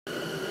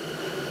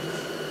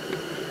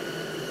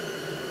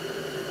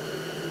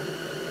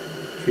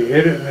If you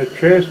hit it in the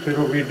chest,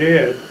 it'll be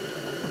dead.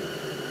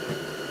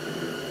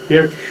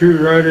 You have to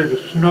shoot right at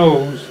its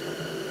nose.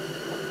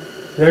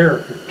 There,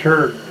 it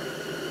turned.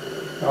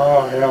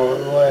 Oh, hell,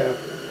 it left.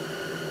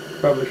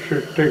 Probably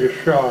should take a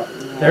shot.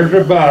 There's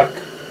a buck.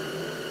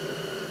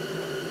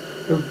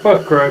 There's a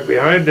buck right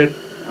behind it.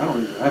 I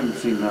haven't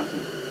seen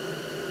nothing.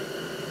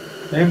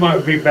 They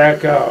might be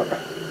back out.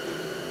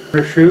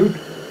 To shoot?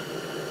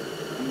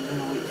 I'm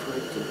gonna wait for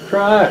it to.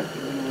 Try it. I'm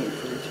gonna wait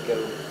for it to go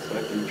so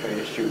I can try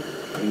to shoot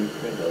in the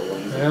little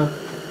ones. Yeah.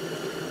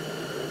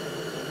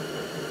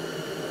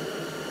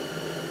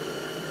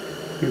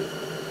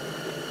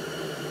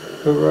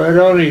 But right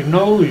on his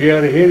nose, you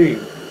gotta hit him.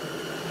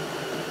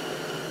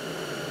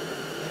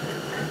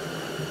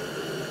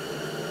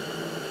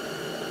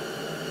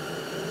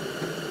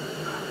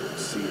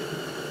 Let's see it.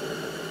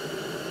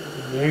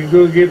 You ain't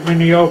gonna get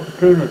many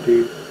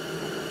opportunities.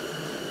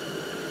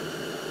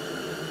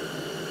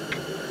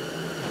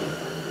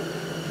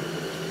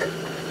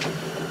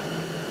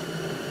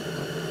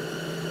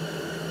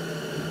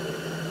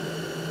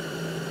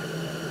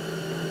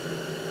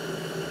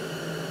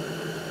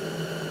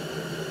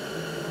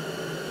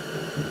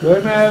 Let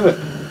him have it.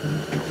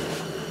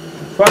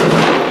 Fire.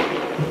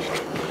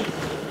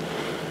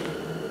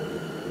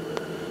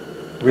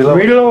 Reload.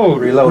 Reload.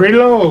 Reload.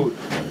 Reload.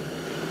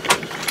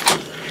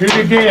 Shoot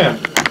again.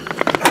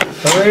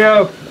 Hurry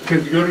up,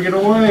 because you're gonna get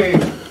away.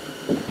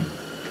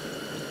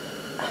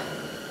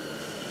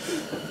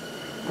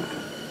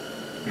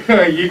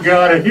 You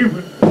got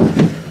him.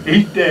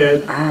 He's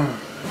dead.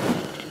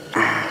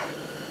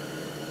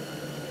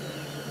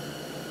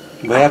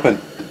 What happened?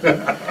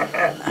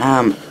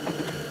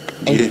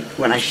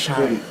 When I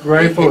shot him,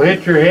 Rifle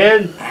hit your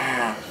head?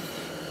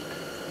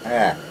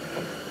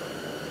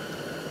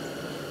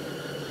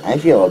 I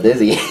feel all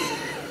dizzy.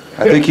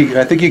 I think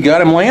you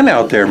got him laying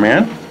out there,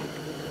 man.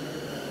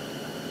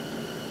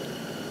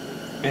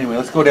 Anyway,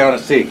 let's go down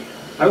and see.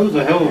 That was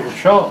a hell of a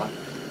shot.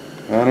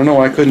 I don't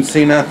know. I couldn't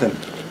see nothing.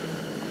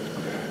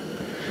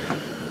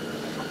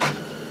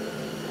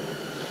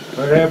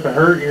 Would it have to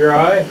hurt your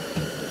eye?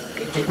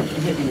 It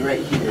hit me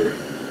right here.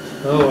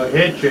 Oh, it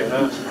hit you,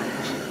 huh?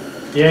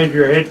 You had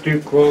your head too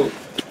close.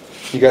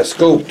 You got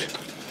scoped.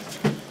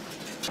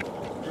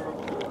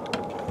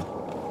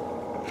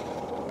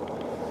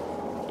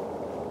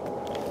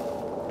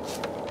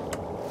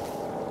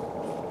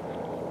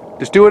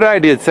 Just do what I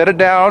did. Set it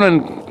down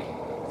and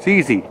it's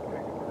easy.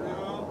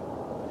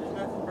 No, there's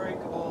nothing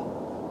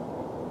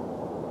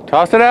breakable.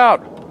 Toss it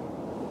out.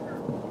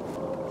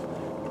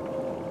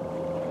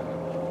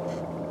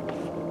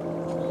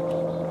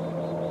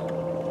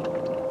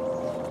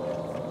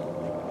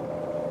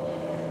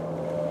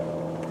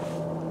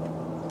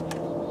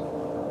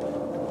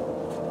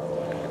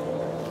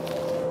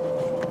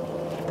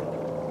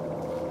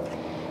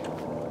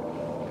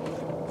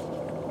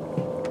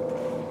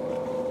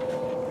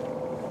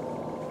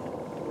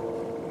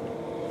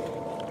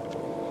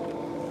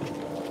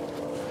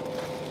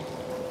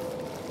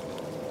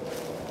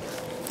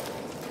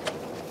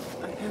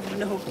 I have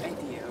no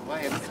idea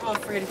why I'm so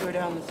afraid to go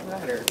down this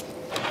ladder.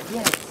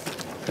 Yes.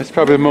 That's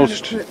probably the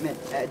most. Equipment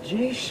at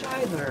J.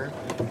 Shiler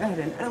at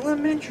an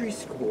elementary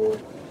school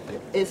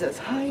is as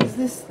high as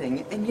this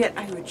thing, and yet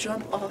I would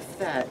jump off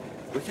that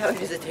without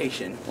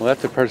hesitation. Well,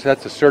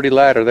 that's a sturdy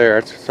ladder there.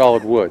 It's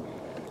solid wood.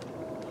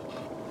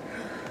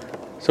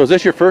 So is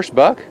this your first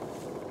buck?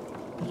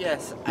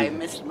 Yes, I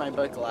missed my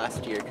buck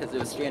last year because it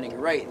was standing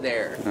right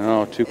there.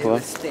 Oh, too It was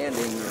close.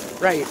 standing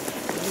right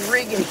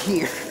friggin'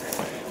 here.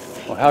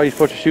 Well, how are you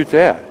supposed to shoot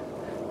that?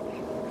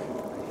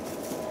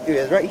 It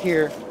was right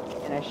here,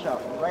 and I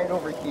shot right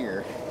over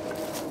here.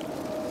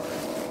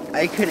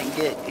 I couldn't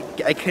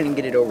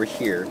get it over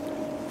here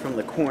from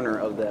the corner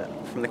of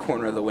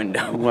the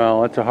window.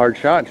 Well, that's a hard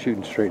shot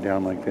shooting straight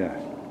down like that.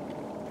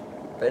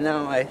 But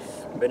now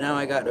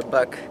I got a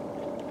buck.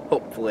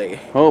 Hopefully.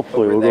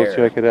 Hopefully, over we'll go there.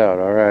 check it out.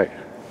 All right.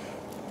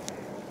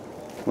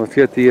 Let's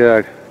get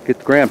the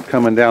Gramp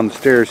coming down the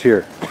stairs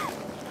here.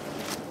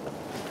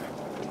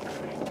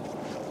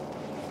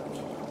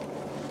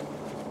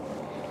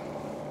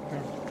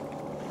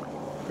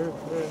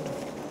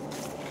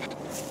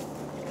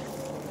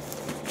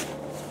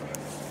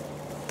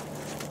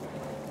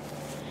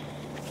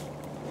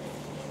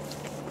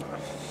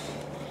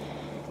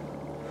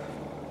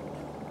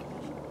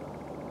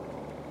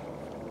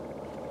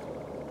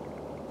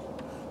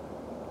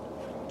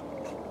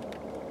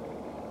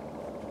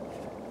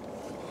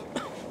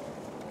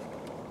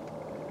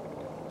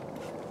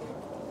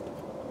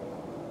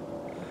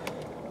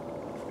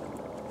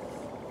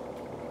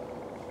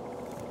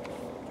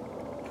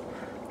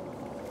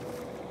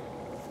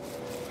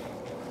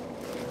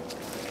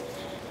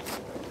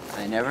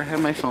 I never have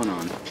my phone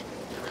on.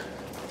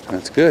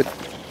 That's good.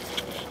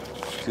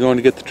 He's going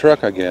to get the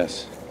truck, I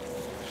guess.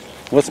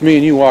 Let's me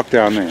and you walk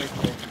down there.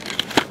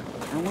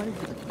 I wanted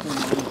to turn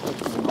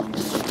on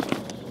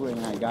when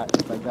I got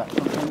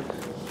something.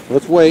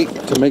 Let's wait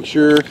to make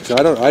sure. So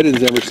I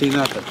didn't ever see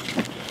nothing.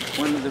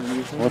 One of the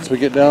reasons. Once we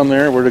get down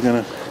there, we're gonna.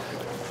 I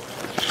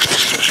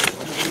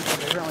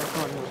got my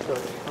phone.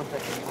 One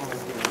second.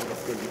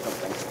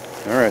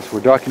 Alright, so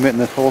we're documenting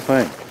this whole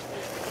thing.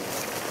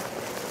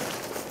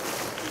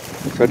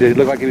 So did it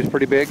look like it was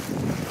pretty big?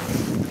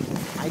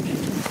 I can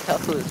tell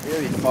it was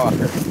very far.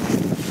 It's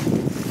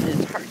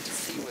hard to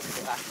see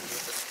with glasses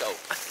with the scope.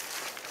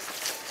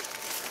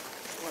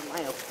 Well, in my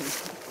opinion,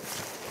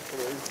 it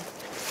is.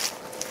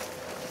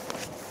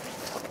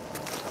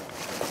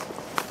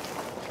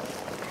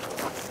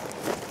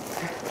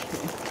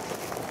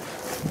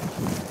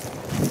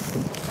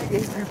 I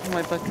gave Grandpa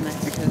my buck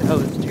knife because I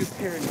was too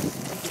paranoid to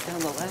take it down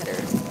the ladder.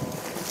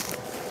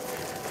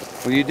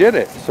 Well, you did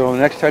it. So the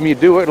next time you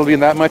do it, it'll be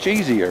that much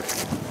easier.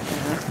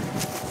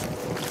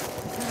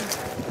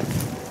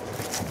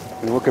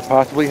 And what could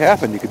possibly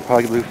happen? You could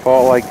probably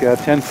fall like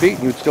 10 feet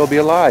and you'd still be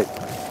alive.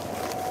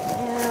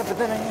 Yeah, but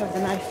then I have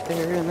the knife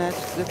there, and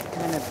that's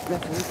kind of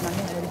messes with my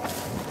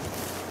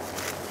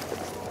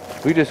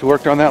head. We just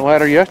worked on that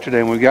ladder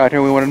yesterday. When we got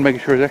here, we wanted to make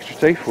sure it was extra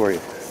safe for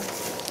you.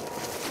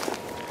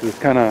 It was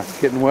kind of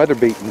getting weather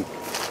beaten.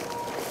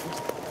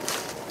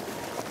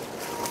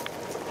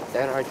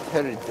 There are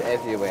turrets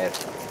everywhere.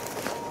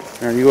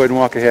 All right, you go ahead and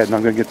walk ahead, and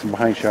I'm going to get some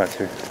behind shots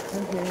here.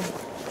 Okay.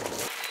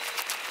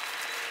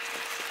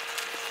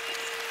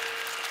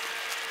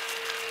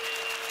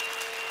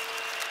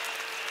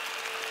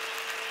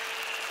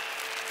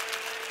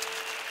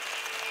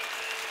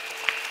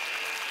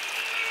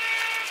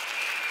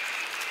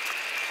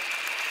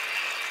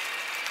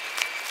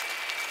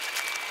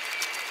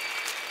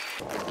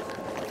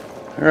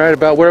 All right,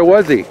 about where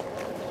was he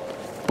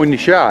when you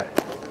shot?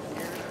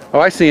 Oh,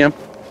 I see him.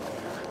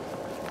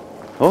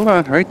 Hold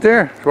on, right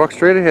there. Just walk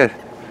straight ahead.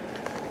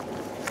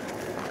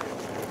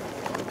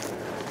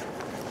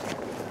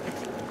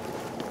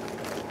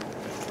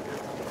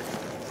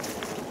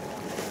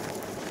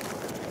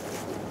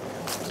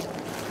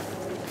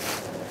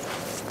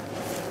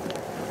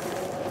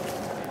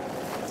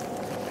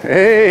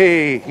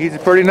 Hey, he's a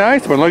pretty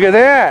nice one. Look at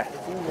that. It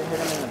seems to hit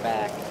him in the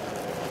back.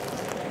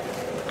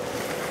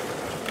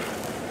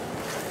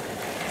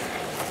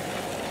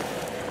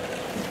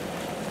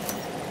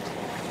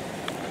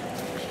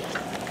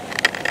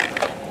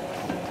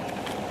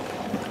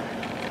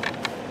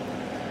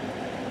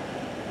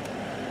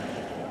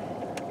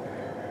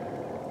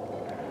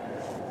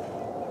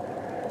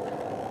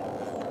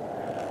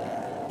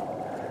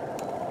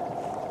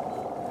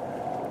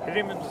 Hit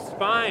him in the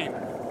spine.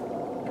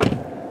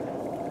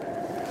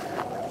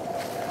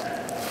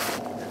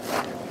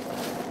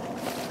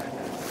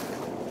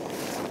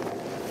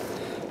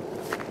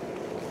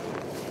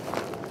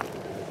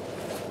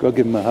 Go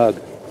give him a hug.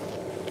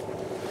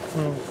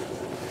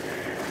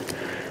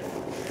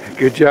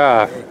 Good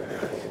job.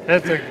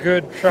 That's a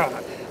good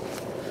shot.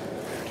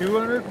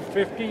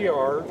 250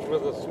 yards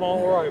with a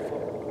small rifle.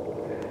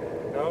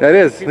 Now, That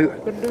is. people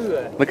can do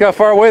that. Look how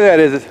far away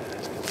that is,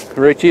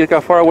 Richie. Look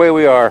how far away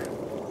we are.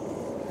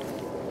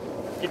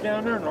 Get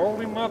down there and hold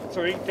him up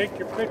so he can take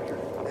your picture.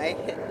 I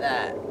hit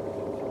that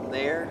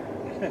there.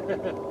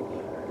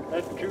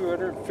 That's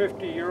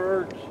 250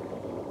 yards.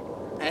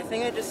 I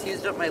think I just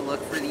used up my luck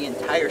for the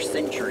entire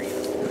century.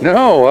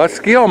 No, that's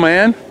skill,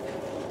 man.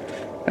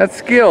 That's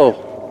skill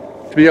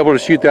to be able to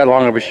shoot that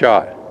long of a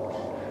shot.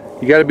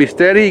 You got to be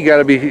steady. You got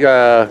to be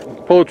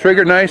pull the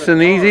trigger nice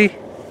and easy.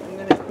 I'm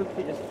gonna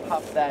quickly just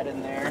pop that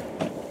in there.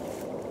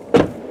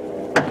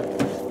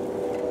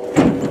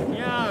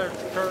 Yeah, there's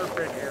a turf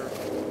in here.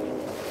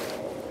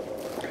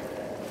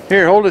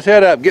 Here, hold his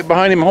head up. Get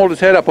behind him and hold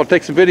his head up. We'll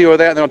take some video of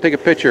that and then I'll take a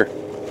picture.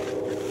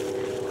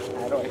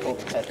 How do I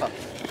hold his head up?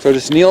 So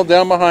just kneel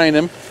down behind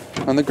him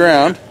on the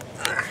ground.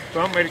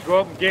 Want me to go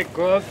up and get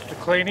gloves to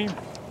clean him?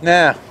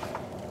 Nah,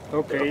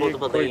 Okay, you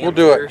can clean we'll him.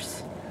 do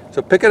it.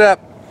 So pick it up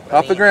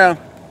off the ground.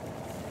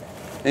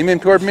 Aim him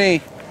toward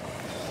me.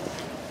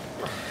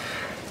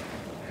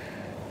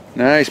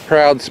 Nice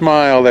proud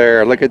smile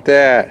there. Look at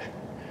that.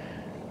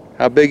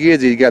 How big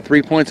is he? You got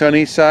 3 points on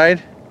each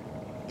side?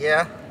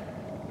 Yeah.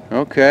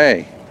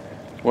 Okay.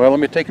 Well, let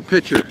me take a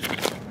picture.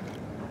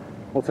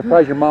 We'll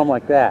surprise your mom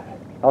like that.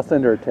 I'll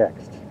send her a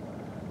text.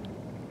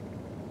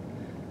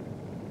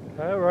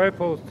 That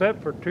rifle's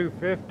set for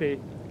 250.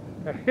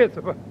 It's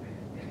about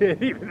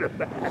even the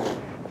back.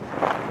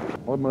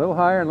 Hold him a little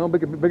higher and a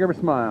little bigger of a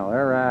smile.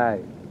 All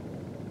right.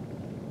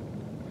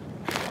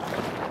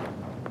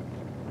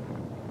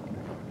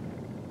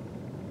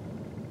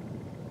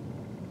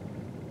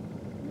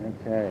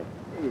 Okay.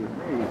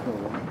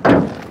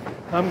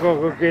 I'm gonna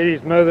go get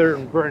his mother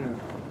and Brendan.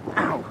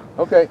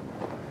 Okay.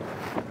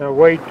 Now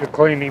wait to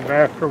clean him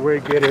after we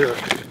get here.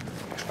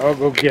 I'll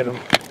go get him. Be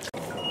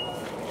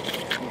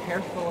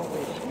careful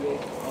with you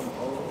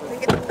over.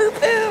 Look at the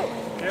poo-poo!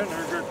 Yeah,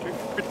 they're gonna take a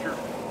picture.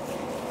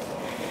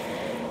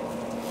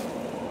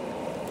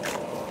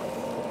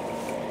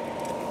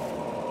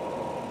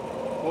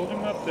 Hold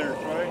him up there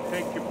so I can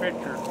take your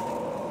picture.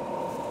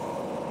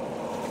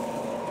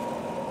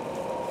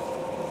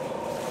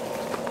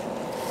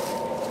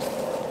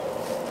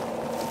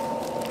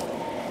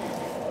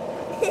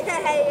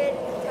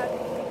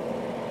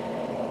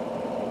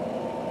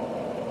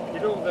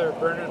 Get over there,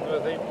 Brendan,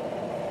 with him.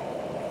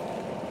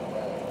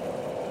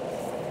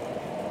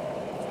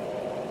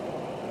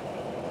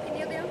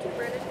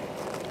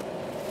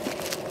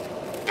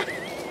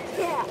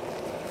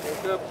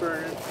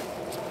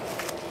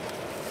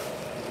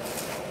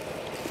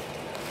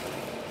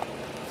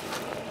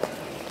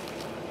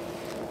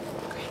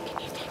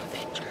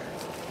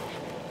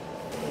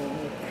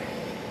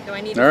 Do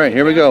I need All right,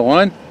 here we go.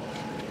 One,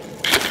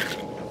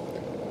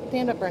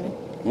 Stand up, Brennan.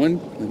 one,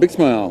 big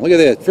smile. Look at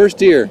this. First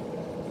deer.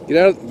 Get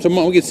out.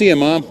 So we can see him,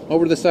 Mom.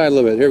 Over to the side a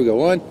little bit. Here we go.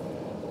 1,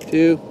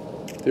 2,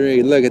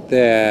 3. Look at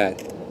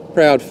that.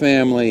 Proud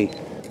family.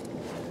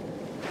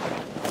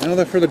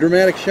 Now for the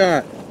dramatic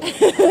shot.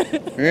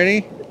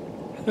 Ready?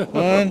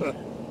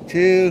 1,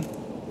 2.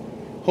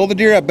 Hold the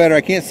deer up better.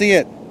 I can't see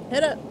it.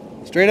 Head up.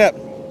 Straight up.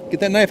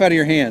 Get that knife out of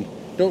your hand.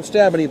 Don't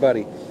stab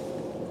anybody.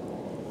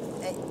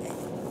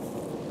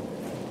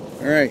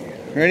 All right.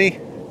 Ready?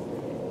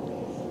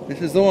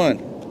 This is the one.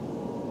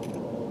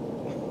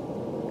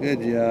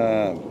 Good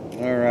job.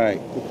 All right.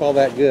 We'll call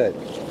that good.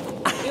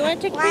 You want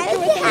to take a picture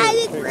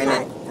with me?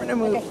 Brennan,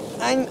 move.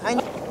 Okay. I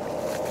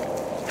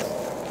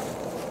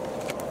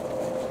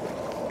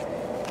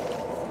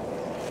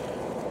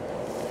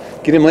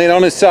Get him laid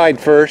on his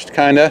side first,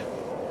 kind of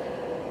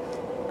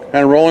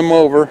roll him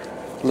over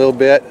a little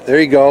bit.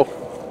 There you go.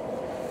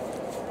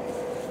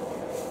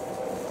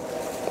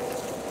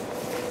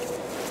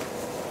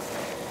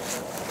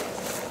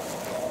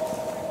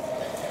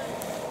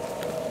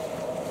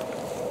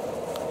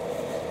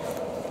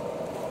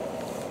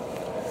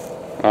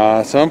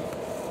 Awesome.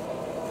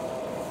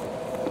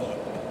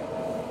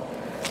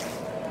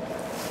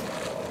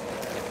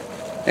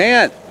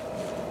 And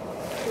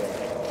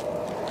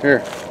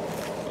here.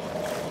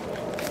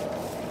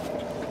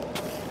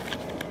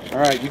 All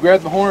right, you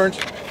grab the horns,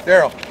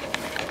 Daryl.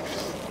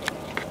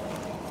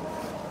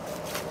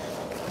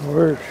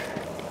 Where's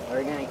Are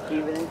we gonna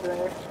keep it into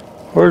there?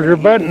 where's your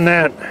button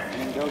at?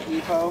 And go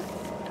depot?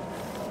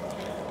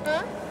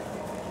 Huh?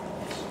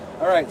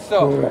 All right,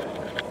 so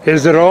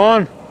Is it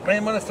on? put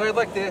him on the side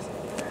like this.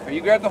 Now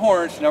you grab the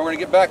horns. Now we're gonna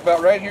get back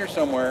about right here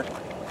somewhere,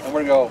 and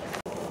we're gonna go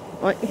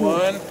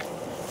 1,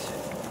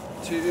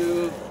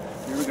 2.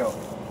 Here we go.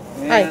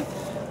 And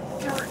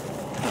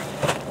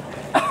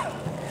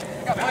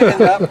got my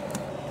hand up.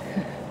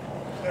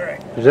 All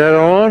right. Is that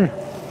on?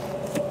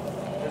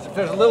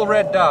 There's a little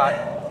red dot.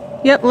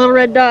 Yep, little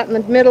red dot in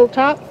the middle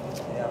top.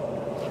 Yeah.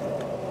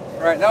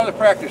 All right, now the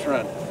practice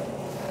run.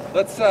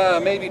 Let's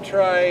maybe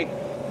try.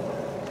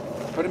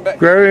 Put him back.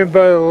 Grab him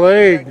by the Back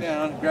leg.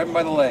 down. Grab him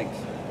by the legs.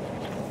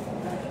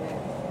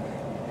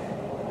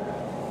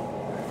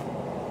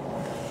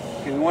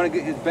 Okay, we want to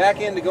get his back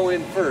end to go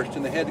in first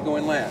and the head to go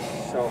in last.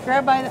 So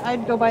Grab by the,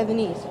 I'd go by the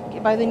knees.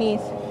 Get by the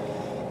knees.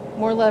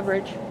 More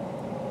leverage.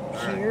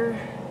 Here.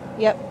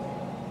 Yep.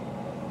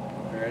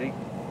 ready?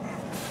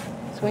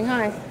 Swing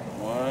high.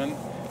 1,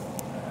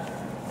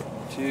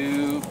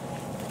 2.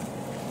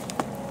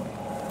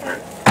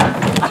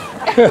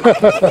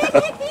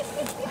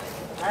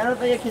 I don't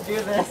think I can do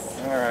this.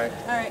 All right.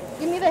 All right.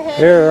 Give me the head.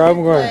 Here, and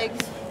I'm going.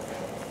 legs.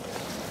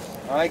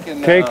 I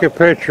can Take a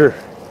picture.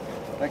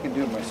 I can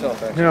do it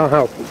myself actually. I'll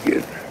help you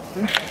get.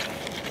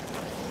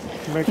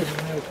 Make it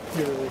nice,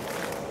 purely.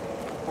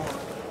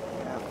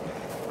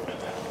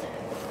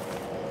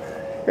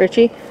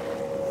 Richie.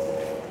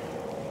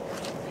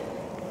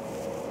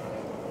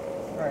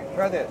 All right,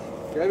 try this.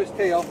 Grab his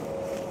tail.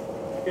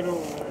 Get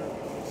over there.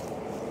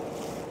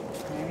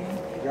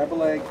 Grab a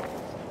leg.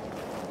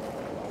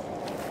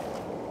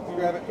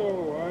 Grab it.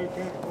 Oh, I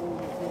can't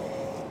hold it.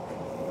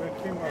 Let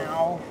him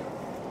Ow. out.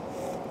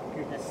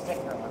 Get the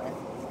sticker on it.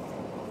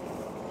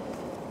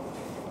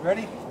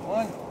 Ready?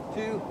 1,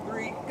 2,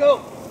 3,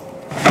 go!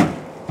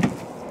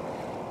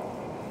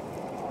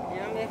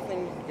 Yeah, I'm definitely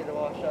need to get a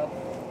wash up.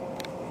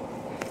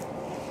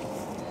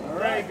 All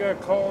right, gotta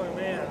call him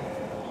in.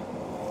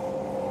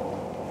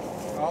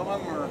 Call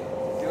him or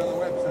get on the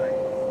website.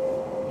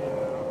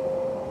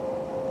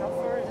 How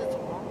far is it to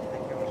walk to the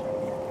coach?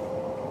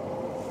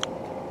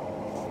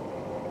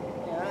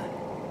 Yeah.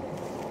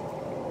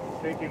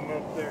 Take him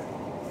up there.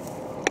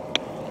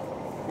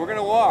 We're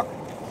gonna walk.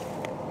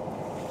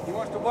 He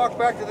wants to walk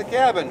back to the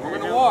cabin. We're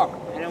gonna walk.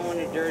 I don't want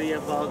to dirty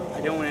up I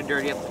don't want to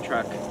dirty up the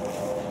truck.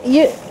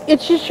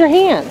 It's just your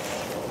hands.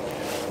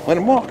 Let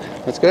him walk.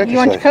 Let's go exercise. You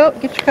want your coat?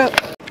 Get your coat.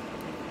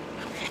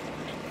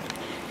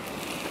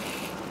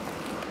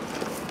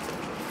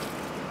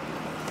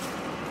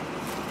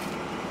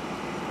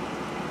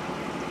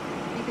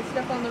 You can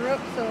step on the rope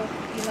so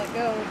if you let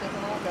go, it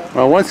doesn't all go.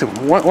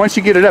 Well, once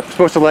you get it up, it's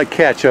supposed to like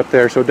catch up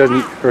there, so it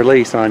doesn't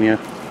release on you.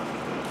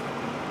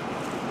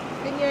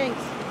 Big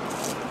yanks.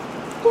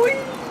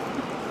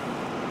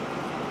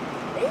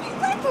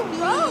 It's like a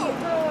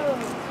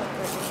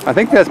rope. I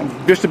think that's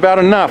just about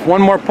enough.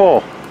 One more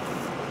pull.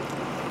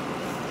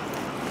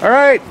 All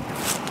right,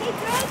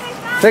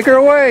 take her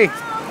away.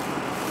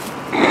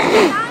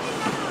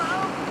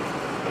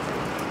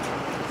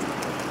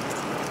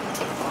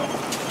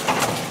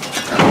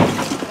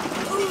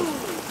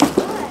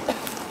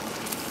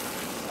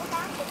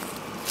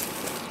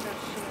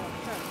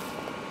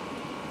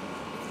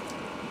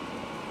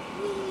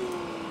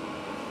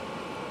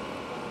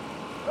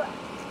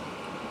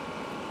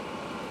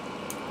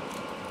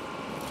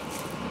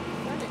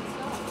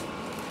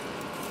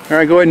 All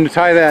right, go ahead and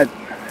tie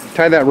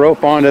that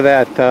rope onto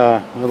that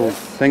little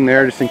thing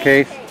there, just in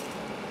case.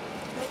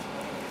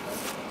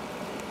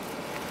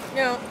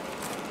 No.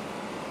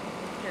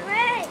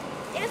 Wait.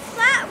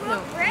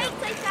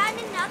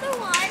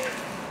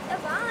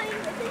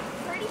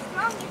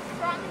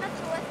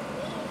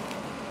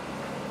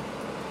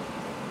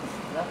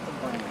 That's the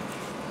branch.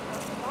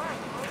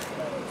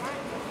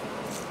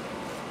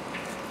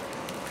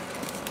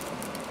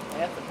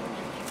 That's the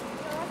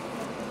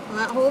branch. Will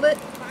that hold it?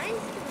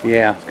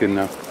 Yeah, it's good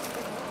enough.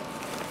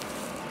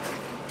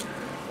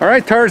 All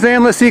right,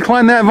 Tarzan, let's see you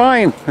climb that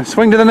vine and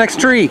swing to the next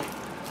tree.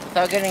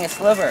 Without getting a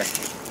sliver.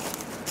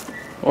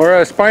 Or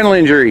a spinal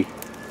injury.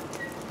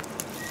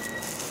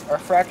 Or a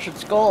fractured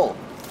skull.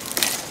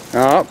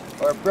 Oh,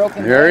 Or a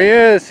broken there he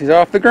is. He's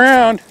off the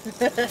ground.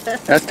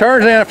 That's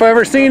Tarzan if I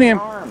ever seen him.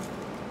 arm.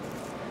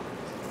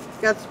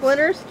 Got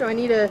splinters? Do I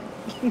need to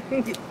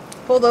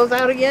pull those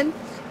out again?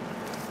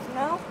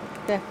 No.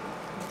 Okay.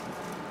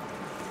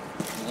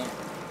 Yeah.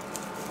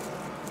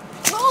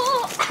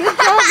 Good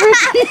job,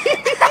 Richy.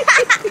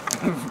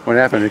 What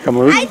happened? Did it come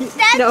loose? I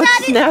stepped No, on it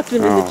it. snapped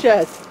into Oh. the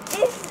chest.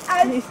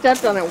 I He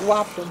stepped on it and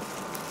whopped him.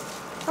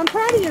 I'm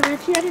proud of you,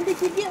 Richy. I didn't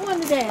think you'd get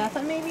one today. I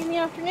thought maybe in the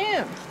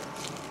afternoon.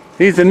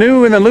 He's the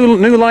new in the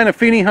new line of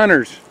Feeney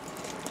hunters.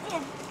 Yeah.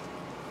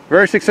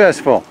 Very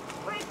successful.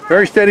 Wait,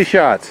 Very steady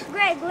shots.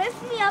 Greg,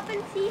 lift me up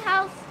and see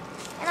how,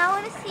 and I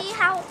want to see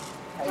how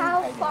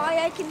far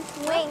I can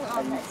swing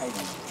on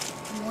this.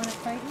 You want it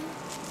tighten?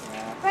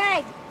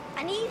 Greg,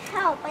 I need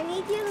help. I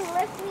need you to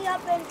lift me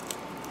up and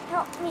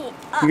help me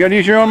up. You gotta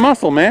use your own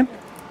muscle, man.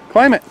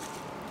 Climb it.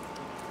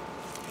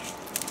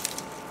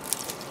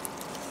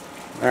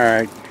 All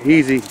right,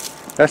 easy.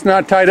 That's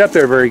not tied up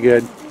there very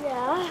good.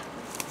 Yeah.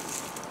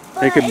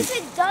 They But could- if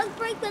it does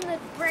break, then the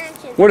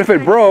branches. What if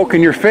it broke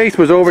and your face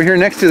was over here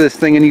next to this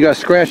thing and you got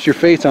scratched your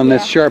face on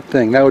this sharp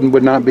thing? That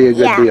would not be a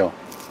good Yeah. deal.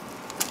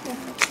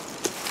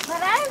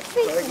 But I don't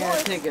think We're going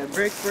to take a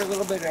break for a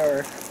little bit,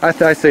 or...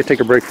 I say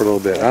take a break for a little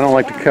bit. I don't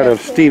like to cut a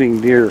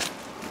steaming deer.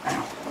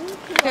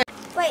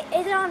 Wait,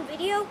 is it on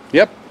video?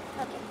 Yep.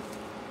 Okay.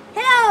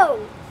 Hello!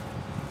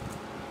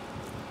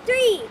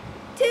 3,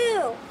 2,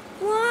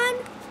 1,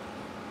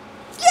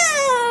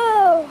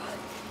 go!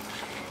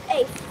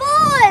 A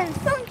full and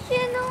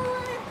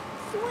functional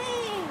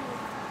swing.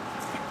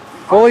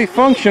 Fully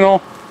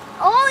functional.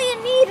 All you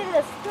need is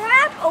a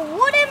strap, a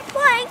wooden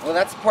plank, Will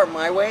that support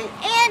my weight?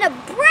 and a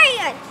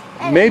branch.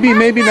 And Maybe, it might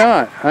maybe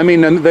not. I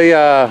mean, they They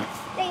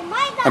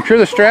might not I'm sure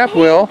the support strap his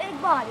will.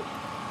 big body.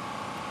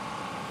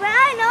 But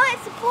I know it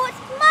supports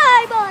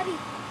my body.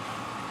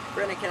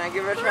 Brennan, can I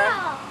give it a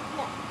try?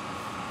 No.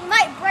 You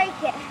might break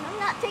it. I'm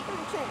not taking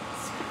a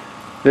chance.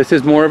 This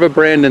is more of a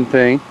Brandon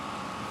thing.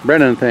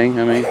 Brennan thing,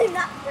 I mean.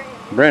 Not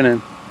Brandon.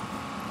 Brennan.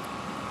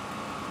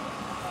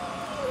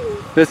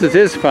 This is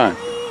his fun.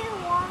 Willy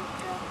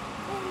Wonka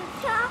in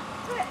the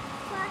chocolate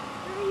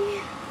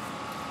factory.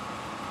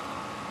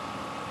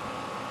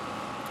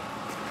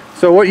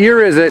 So what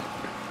year is it?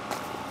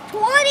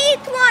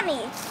 2020,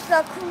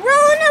 the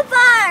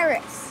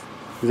coronavirus.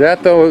 Is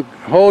that the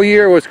whole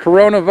year was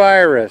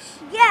coronavirus?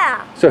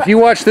 Yeah. So if you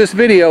watch this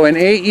video in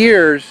 8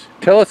 years,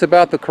 tell us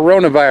about the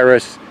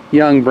coronavirus,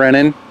 young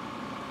Brennan.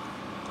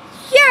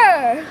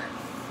 Sure.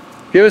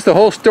 Give us the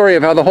whole story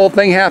of how the whole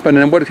thing happened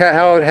and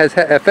how it has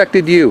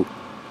affected you.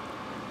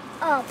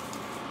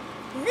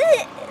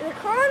 The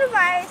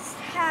coronavirus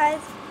has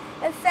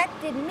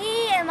affected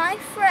me and my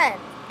friends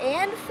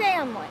and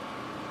family.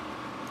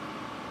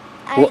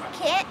 We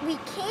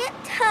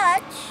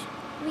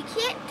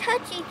can't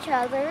touch each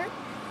other.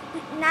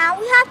 Now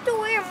we have to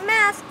wear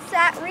masks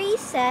at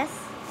recess.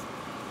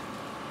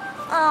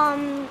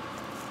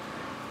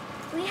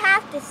 We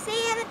have to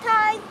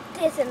sanitize,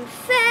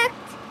 disinfect.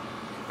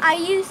 I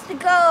used to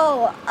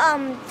go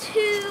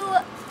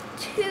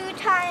two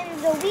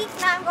times a week.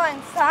 Now I'm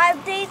going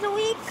 5 days a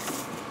week.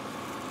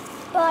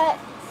 But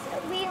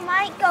we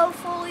might go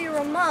fully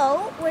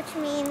remote, which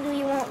means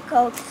we won't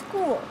go to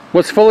school.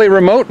 What's fully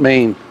remote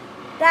mean?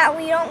 That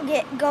we don't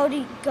go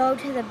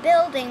to the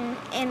building,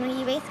 and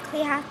we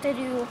basically have to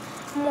do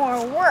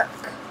more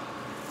work.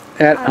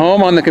 At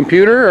home on the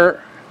computer,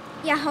 or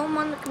Yeah, home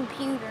on the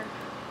computer.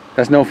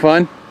 that's no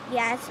fun?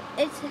 Yeah,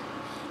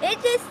 it's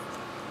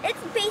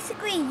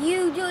basically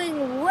you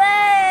doing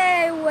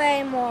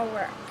way more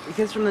work.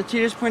 Because from the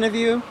teacher's point of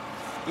view,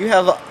 you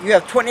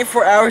have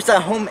 24 hours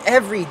at home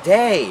every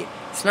day.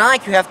 It's not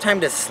like you have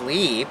time to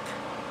sleep.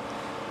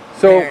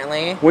 So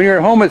Apparently. when you're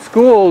at home at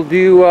school, do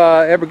you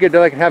ever get to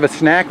like have a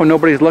snack when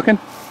nobody's looking?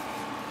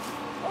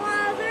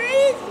 Well, there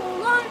is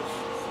lunch,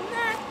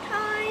 snack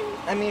time.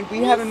 I mean, we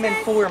haven't been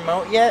full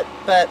remote yet,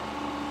 but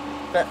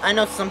I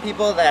know some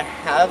people that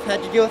have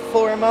had to deal with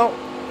full remote,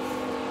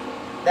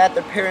 that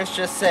their parents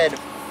just said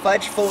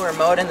fudge full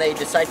remote and they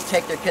decide to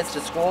take their kids to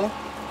school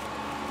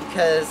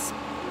because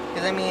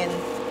I mean,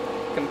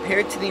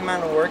 compared to the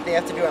amount of work they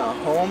have to do at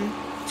home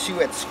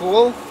to at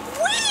school,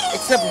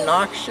 it's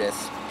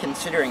obnoxious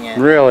considering it.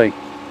 Really?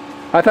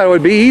 I thought it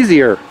would be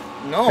easier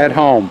No. at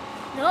home.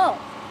 No.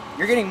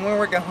 You're getting more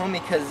work at home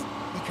because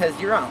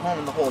you're at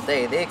home the whole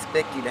day. They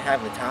expect you to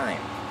have the time.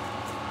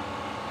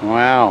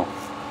 Wow.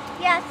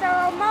 Yeah,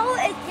 so remote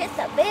is just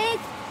a big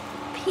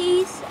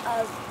piece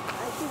of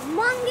a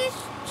humongous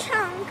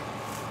chunk,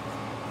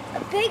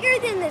 bigger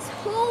than this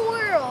whole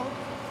world,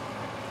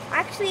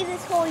 actually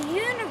this whole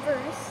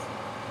universe,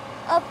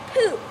 of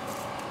poop.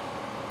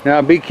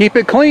 Now keep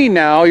it clean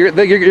now. You're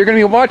going to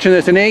be watching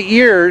this in 8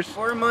 years.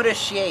 Four motor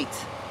shite.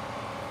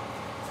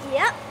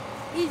 Yep,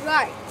 he's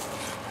right.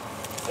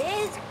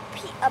 It is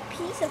a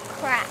piece of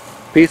crap.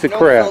 Piece of No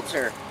crap.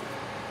 filter.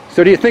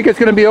 So do you think it's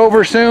going to be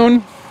over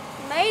soon?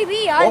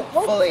 Maybe, I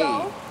Hopefully.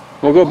 hope so.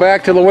 We'll go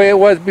back to the way it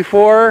was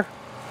before?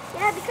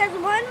 Yeah, because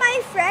one of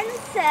my friends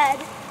said,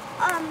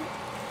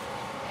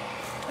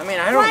 I mean,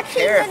 I don't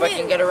Watching care the if I can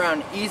news. get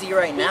around easy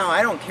right now.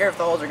 I don't care if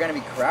the holes are going to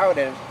be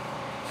crowded.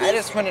 I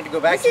just wanted to go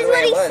back This to the is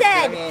way it what was. he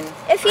said. I mean,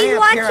 If he's I have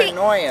watching-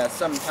 paranoia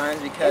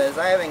sometimes because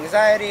I have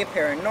anxiety,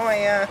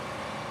 paranoia.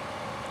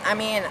 I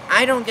mean,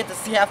 I don't get to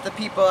see half the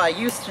people I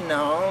used to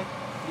know.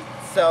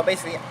 So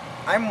basically,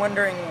 I'm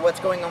wondering what's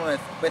going on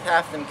with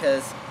half of them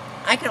because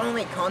I can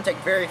only contact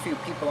very few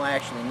people I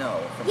actually know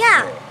from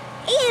yeah.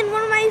 school. And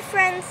one of my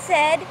friends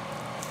said,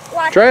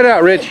 Try it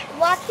out, Rich.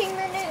 watching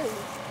the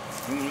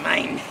news.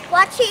 Mine.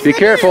 Watching Be the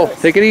careful. news.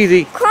 Take it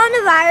easy.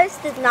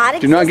 Coronavirus does not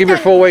exist. Do not give your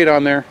full weight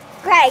on there.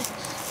 Greg.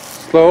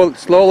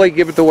 Slowly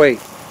give it the weight.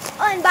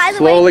 Oh, and by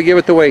the way, Slowly give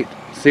it the weight.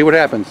 See what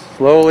happens.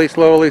 Slowly,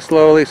 slowly,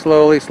 slowly,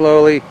 slowly,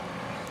 slowly.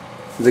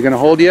 Is it going to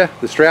hold you?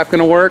 The strap going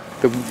to work?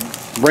 The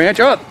branch?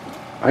 Oh!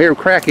 I hear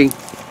cracking.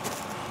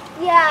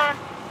 yeah.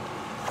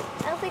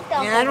 I don't think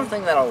that'll Yeah, I don't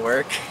think that'll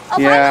work. Oh,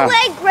 Yeah.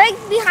 by the way,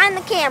 Greg's behind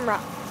the camera.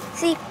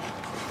 See,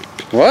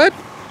 What?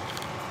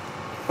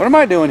 What am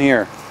I doing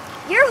here?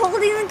 you're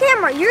holding the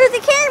camera. You're the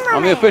cameraman.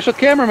 I'm the official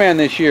cameraman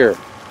this year.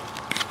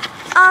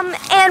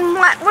 And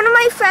one of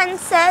my friends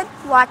said,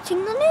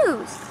 watching the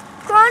news.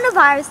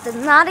 Coronavirus does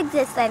not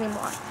exist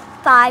anymore.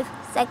 5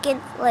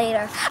 seconds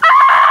later.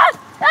 Ah!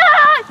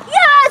 Ah!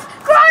 Yes!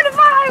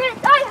 Coronavirus!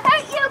 I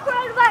hate you,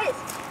 coronavirus!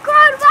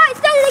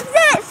 Coronavirus doesn't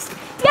exist!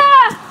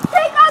 Yeah!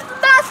 Take off the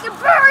mask and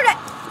burn it!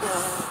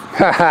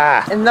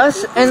 Haha. And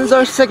thus ends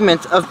our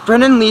segment of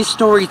Brennan Lee's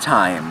story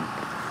time.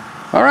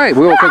 All right,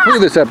 we will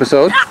conclude this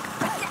episode.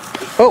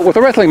 Oh, with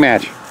a wrestling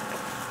match.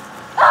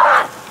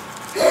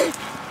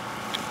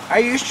 Are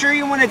you sure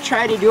you want to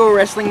try to do a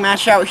wrestling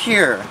match out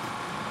here?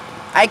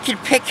 I could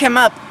pick him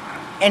up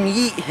and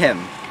yeet him.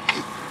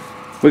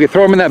 We could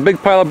throw him in that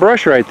big pile of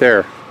brush right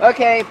there.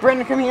 Okay,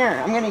 Brendan, come here.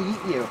 I'm gonna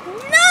yeet you.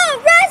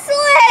 No!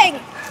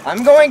 Wrestling!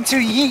 I'm going to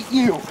yeet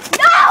you.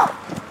 No!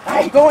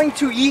 I'm going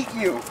to yeet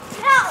you.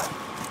 No!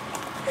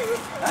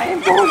 I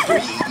am going to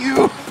yeet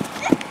you.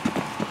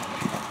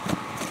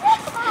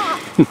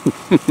 End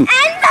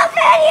the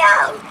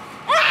video!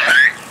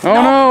 Oh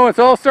no, it's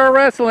All-Star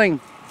Wrestling.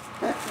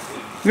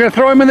 You're gonna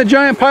throw him in the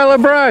giant pile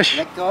of brush.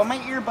 Let go of my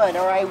earbud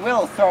or I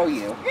will throw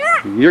you.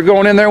 You're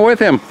going in there with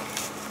him.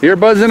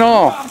 Earbuds and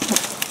all.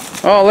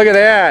 Oh, look at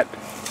that.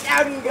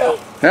 Down you go.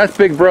 That's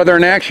Big Brother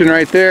in action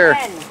right there.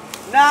 10,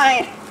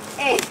 9,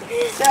 8,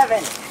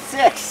 7,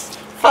 6,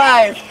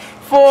 5,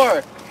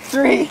 4,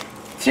 3,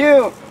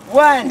 2,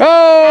 1.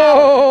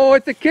 Oh,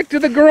 it's a kick to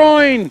the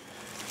groin.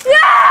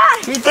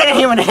 Yeah! He didn't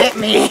even hit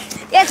me.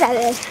 Yes, I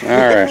did. He All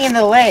hit right. me in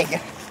the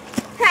leg.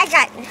 I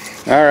got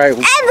it. All right. End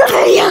the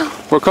video!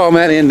 We're calling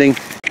that ending.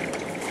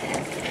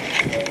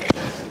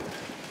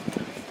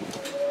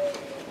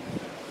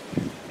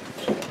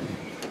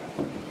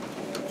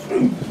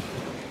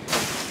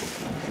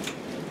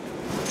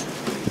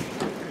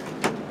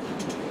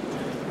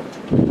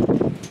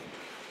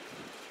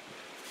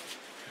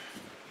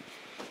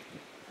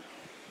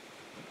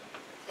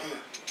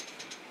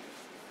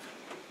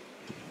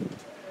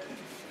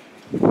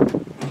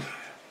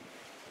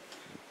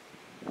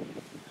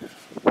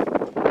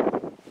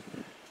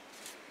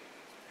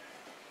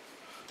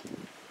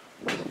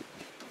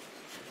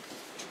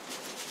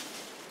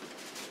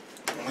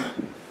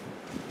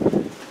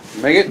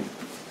 Make it?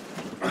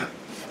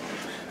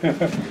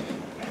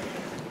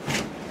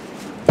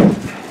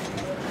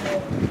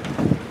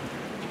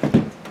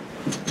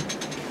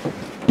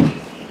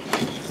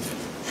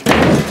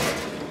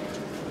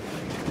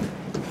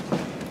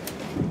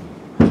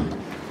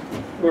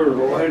 Where's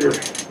the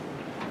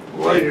lighter?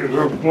 Lighter's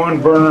up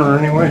one burner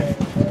anyway.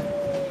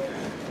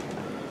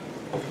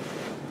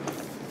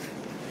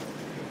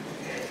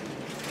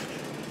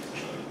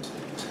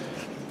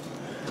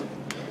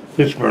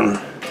 This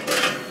burner.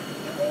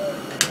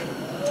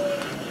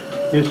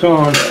 It's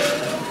on.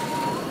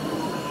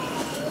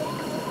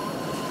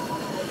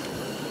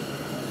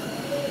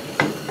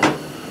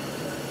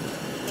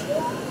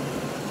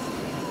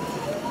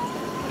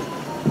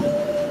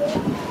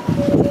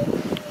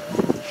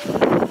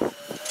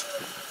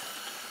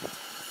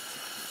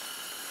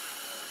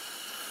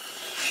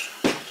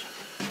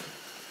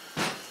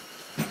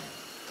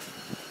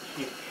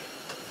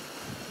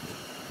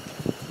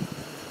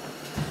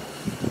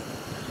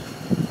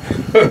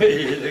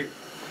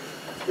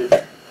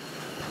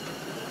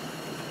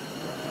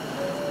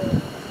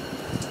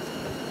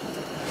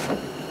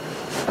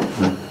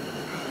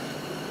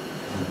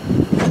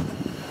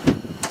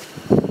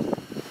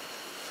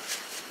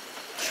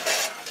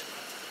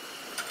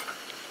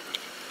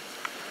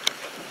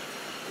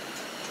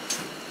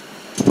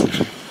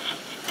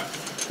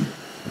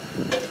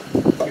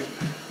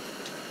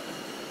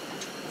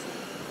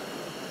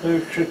 Oh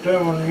shit,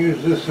 I want to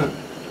use this one.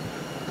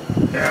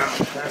 Yeah.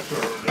 That's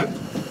what it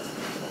is.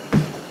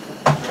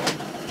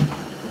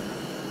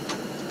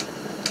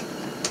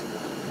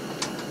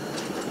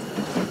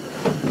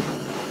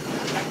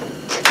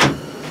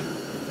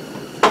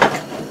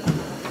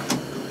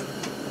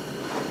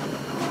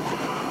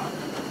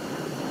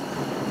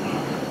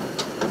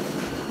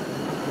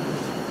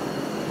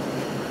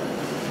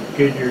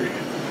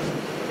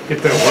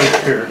 Get that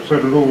white chair, set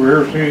it over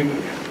here so you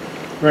can.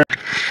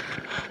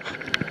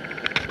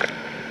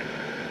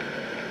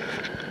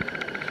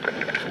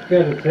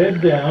 Got its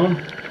head down,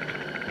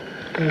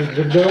 and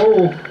the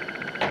doe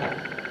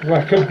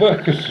like a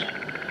buckus.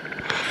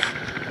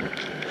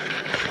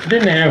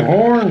 Didn't have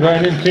horns.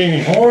 I didn't see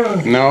any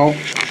horns. No.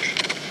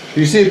 If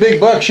you see a big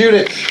buck, shoot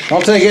it.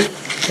 I'll take it.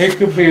 It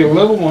could be a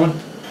little one.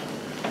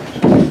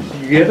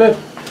 You get it?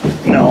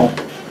 No.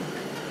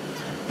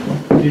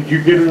 Did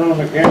you get it on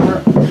the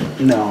camera?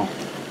 No.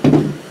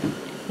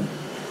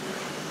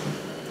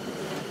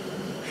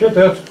 Shit,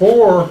 that's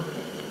 4.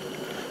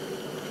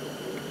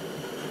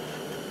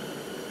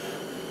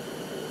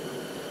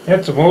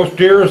 That's the most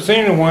deer I've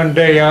seen in one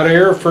day out of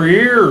here for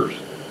years.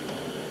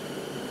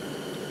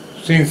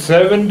 Seen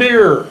 7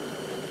 deer.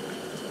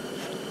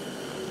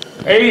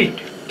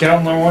 8,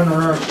 counting the one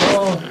around the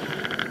clock.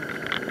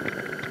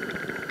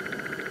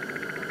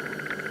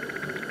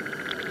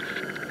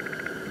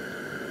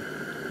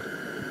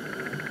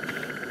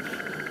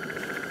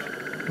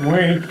 We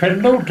ain't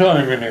spent no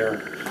time in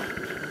here.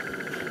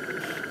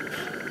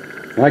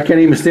 I can't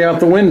even stay out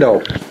the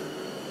window.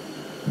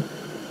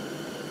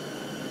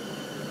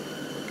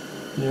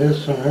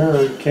 Yes, and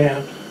there you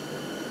can't.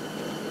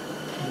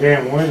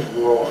 Damn wind's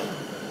blowing.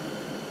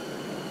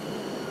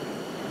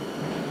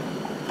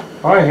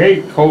 I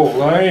hate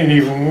cold. I ain't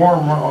even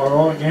warm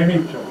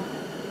anytime.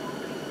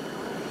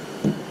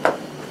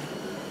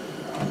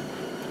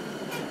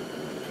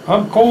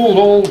 I'm cold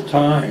all the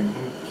time.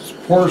 It's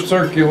poor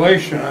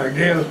circulation, I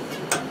guess.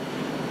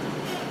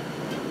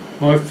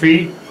 My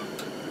feet.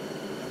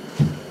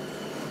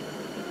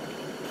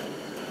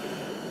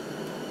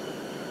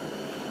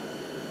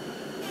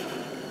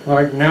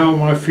 Like now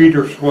my feet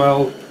are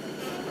swelled.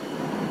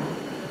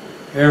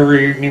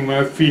 Every evening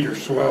my feet are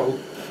swelled.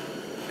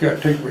 Gotta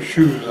take my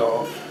shoes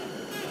off.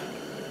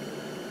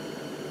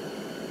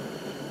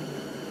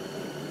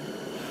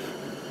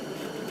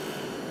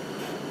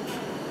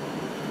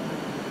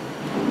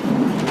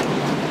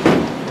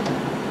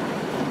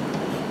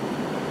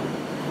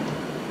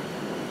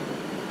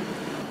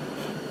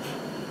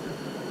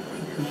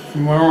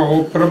 Tomorrow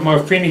I'll put up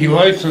my Feeney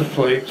license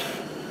plates.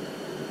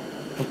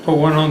 I'll put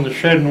one on the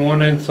shed and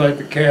one inside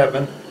the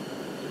cabin.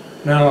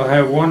 Now I'll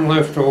have one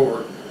left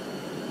over.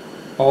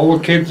 All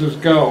the kids has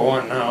got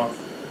one now.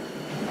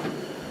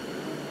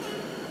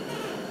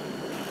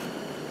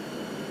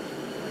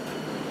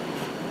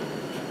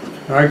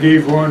 I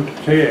gave one to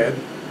Ted.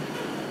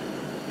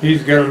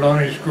 He's got it on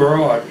his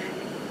garage.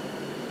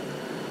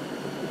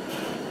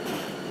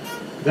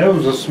 That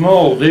was a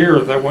small deer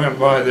that went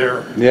by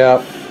there.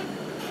 Yeah.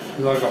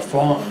 Like a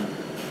fawn.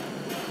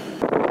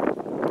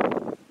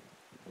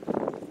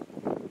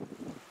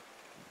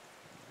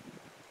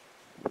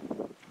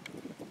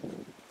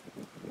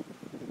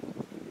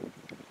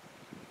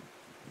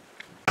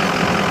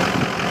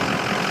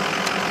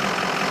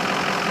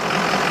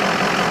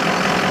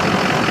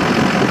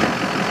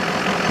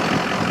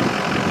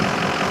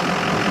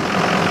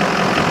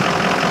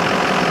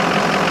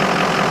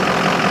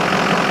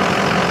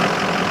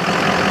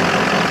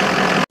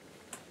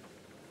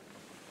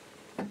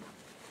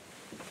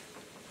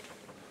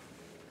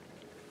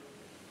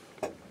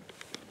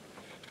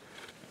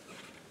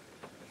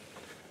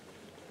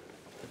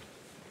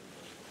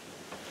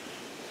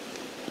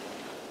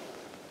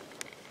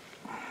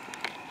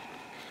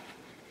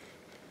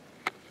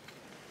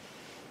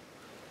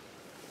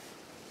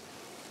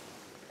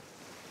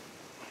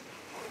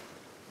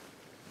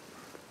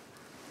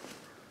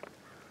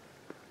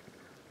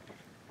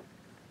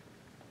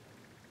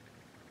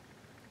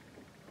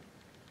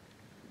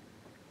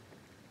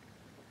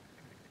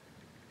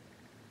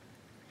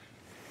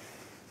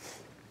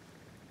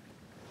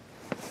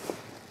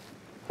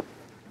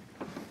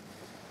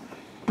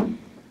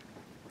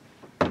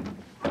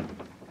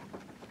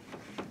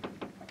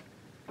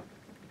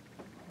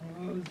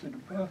 Is it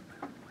a buck?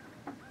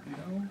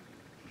 No.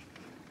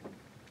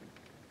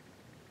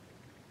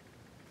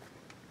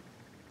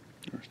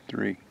 There's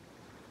 3.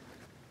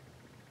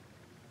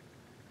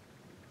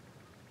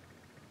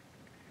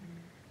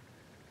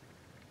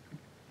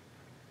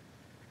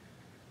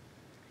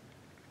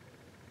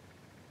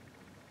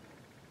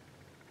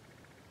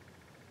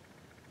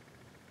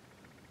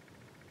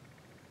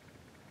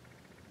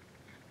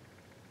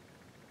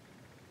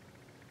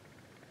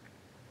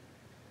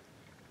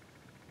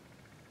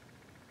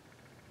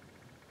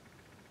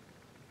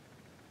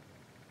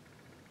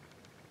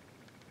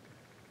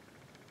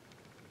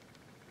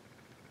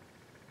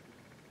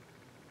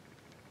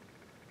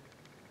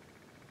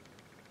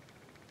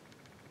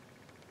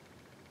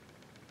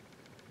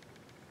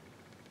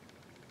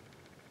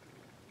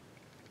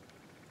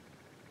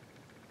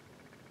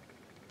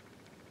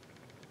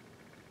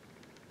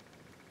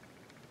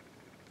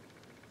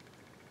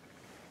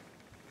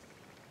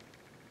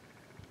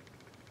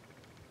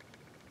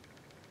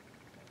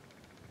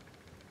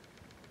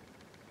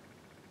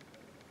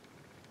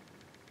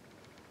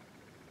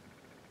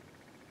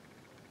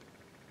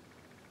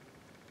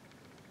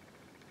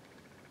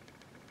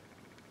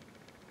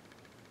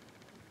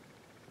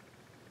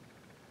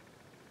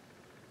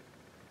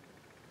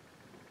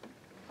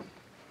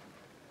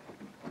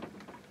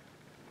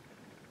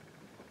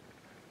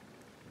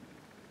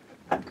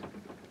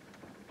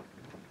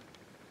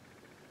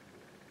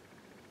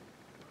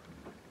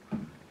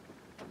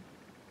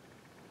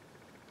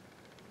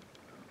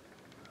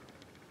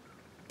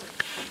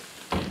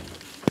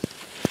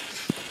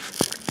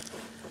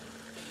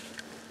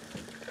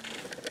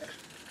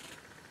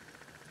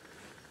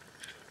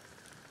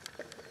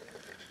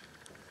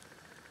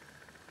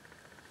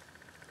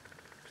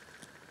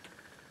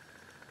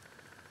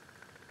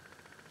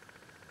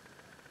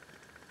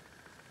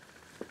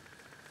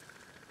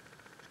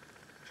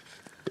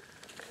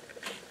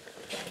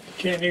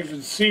 Can't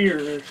even see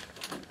her.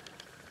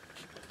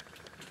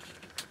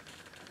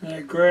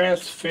 That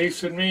grass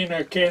facing me and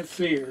I can't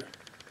see her.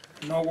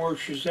 I know where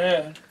she's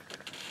at.